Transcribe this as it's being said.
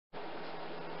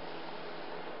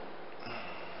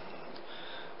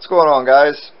What's going on,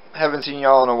 guys? Haven't seen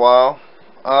y'all in a while.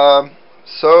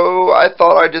 So I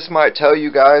thought I just might tell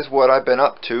you guys what I've been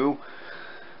up to.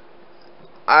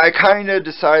 I kind of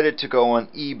decided to go on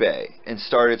eBay and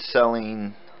started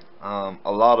selling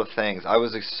a lot of things. I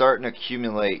was starting to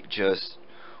accumulate just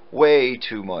way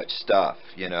too much stuff,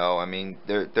 you know. I mean,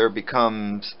 there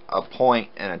becomes a point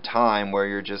and a time where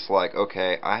you're just like,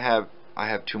 okay, I have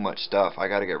too much stuff. I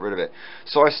got to get rid of it.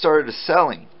 So I started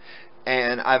selling,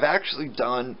 and I've actually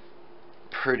done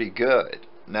pretty good.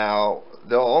 Now,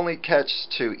 the only catch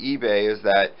to eBay is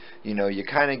that, you know, you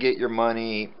kind of get your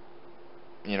money,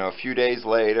 you know, a few days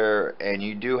later, and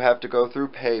you do have to go through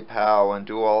PayPal and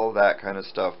do all of that kind of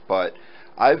stuff. But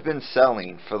I've been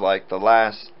selling for like the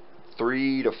last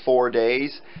 3 to 4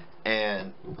 days,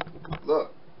 and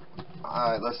look,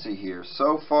 let's see here.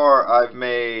 So far, I've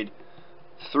made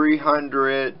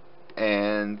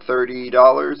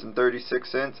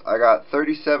 $330.36. I got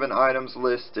 37 items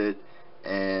listed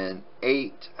and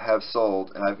 8 have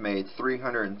sold, and I've made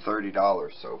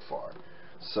 $330 so far.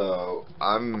 So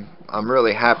I'm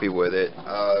really happy with it.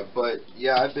 But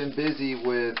yeah, I've been busy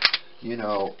with, you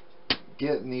know,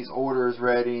 getting these orders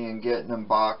ready and getting them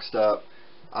boxed up.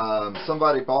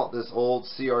 Somebody bought this old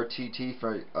CRT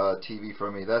TV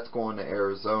from me. That's going to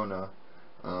Arizona.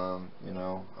 You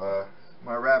know,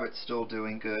 my rabbit's still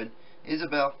doing good.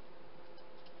 Isabel,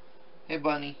 hey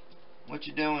bunny, what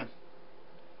you doing?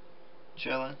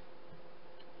 Chilling.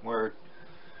 Word.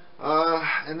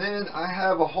 And then I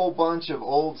have a whole bunch of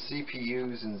old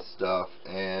CPUs and stuff,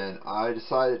 and I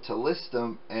decided to list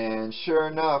them, and sure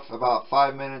enough, about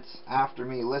 5 minutes after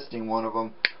me listing one of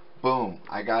them, boom,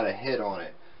 I got a hit on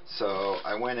it. So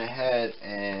I went ahead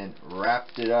and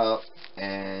wrapped it up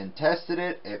and tested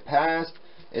it. It passed.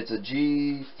 It's a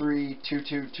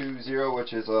G32220,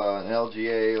 which is an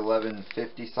LGA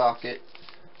 1150 socket.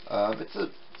 It's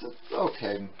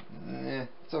okay.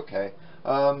 It's okay.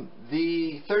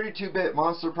 The 32-bit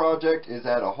Monster Project is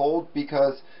at a hold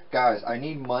because, guys, I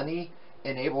need money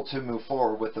and able to move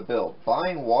forward with the build.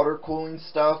 Buying water cooling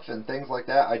stuff and things like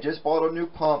that. I just bought a new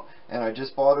pump and I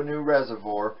just bought a new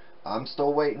reservoir. I'm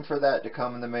still waiting for that to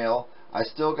come in the mail. I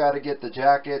still got to get the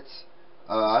jackets.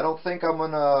 I don't think I'm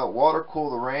going to water cool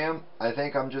the RAM. I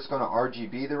think I'm just going to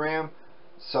RGB the RAM.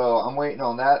 So I'm waiting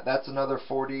on that. That's another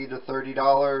 $40 to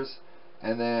 $30.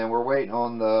 And then we're waiting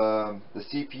on the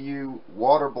CPU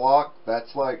water block.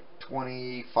 That's like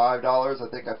 $25. I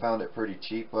think I found it pretty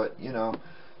cheap, but you know.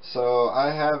 So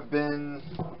I have been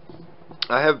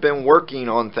working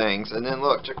on things. And then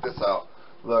look, check this out.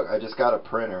 Look, I just got a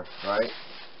printer, right?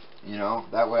 You know,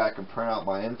 that way I can print out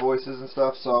my invoices and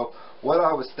stuff. So what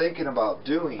I was thinking about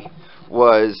doing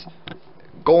was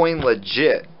going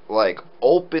legit, like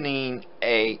opening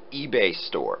a eBay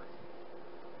store.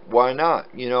 Why not?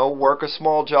 You know, work a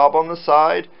small job on the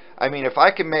side. I mean, if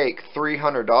I can make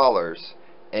 $300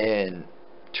 in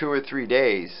 2 or 3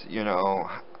 days, you know,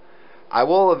 I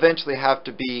will eventually have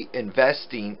to be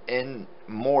investing in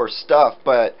more stuff,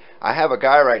 but I have a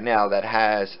guy right now that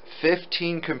has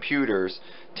 15 computers,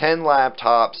 10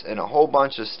 laptops, and a whole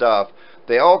bunch of stuff.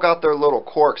 They all got their little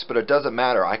quirks, but it doesn't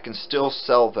matter. I can still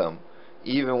sell them,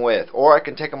 even with, or I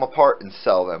can take them apart and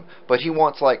sell them. But he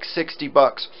wants like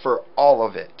 $60 for all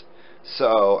of it.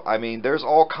 So, I mean, there's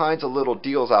all kinds of little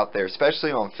deals out there,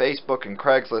 especially on Facebook and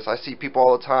Craigslist. I see people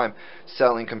all the time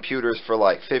selling computers for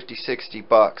like 50,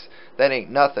 $60. That ain't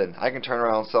nothing. I can turn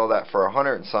around and sell that for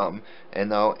 100 and something,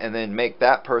 and then make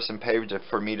that person pay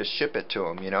for me to ship it to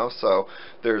them, you know? So,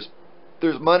 there's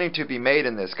money to be made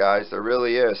in this, guys. There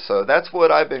really is. So, that's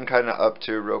what I've been kind of up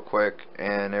to real quick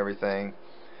and everything.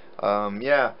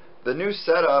 Yeah, the new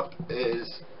setup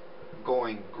is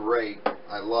going great.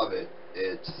 I love it.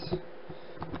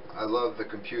 I love the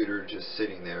computer just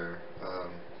sitting there.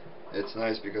 It's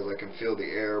nice because I can feel the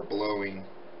air blowing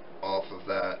off of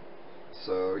that.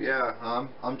 So yeah,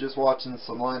 I'm just watching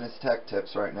some Linus Tech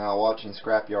Tips right now, watching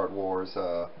Scrapyard Wars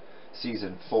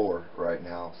season 4 right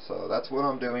now. So that's what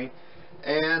I'm doing.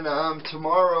 And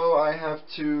tomorrow I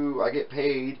get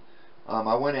paid.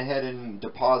 I went ahead and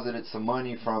deposited some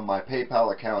money from my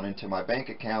PayPal account into my bank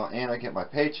account, and I get my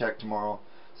paycheck tomorrow.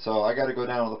 So I got to go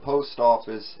down to the post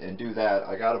office and do that.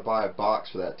 I got to buy a box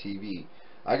for that TV.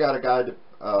 I got a guy to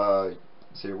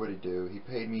see what he do. He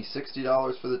paid me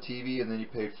 $60 for the TV, and then he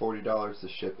paid $40 to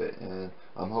ship it. And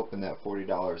I'm hoping that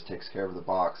 $40 takes care of the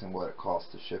box and what it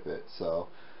costs to ship it. So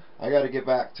I got to get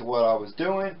back to what I was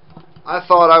doing. I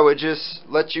thought I would just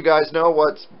let you guys know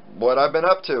what I've been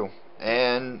up to,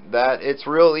 and that it's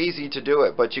real easy to do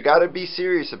it, but you got to be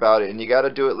serious about it, and you got to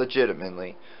do it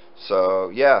legitimately. So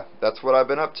yeah, that's what I've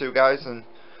been up to, guys, and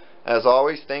as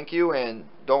always, thank you, and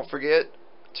don't forget,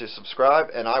 to subscribe,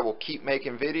 and I will keep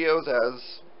making videos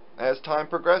as time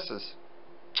progresses.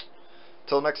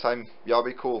 Till next time, y'all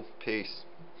be cool. Peace.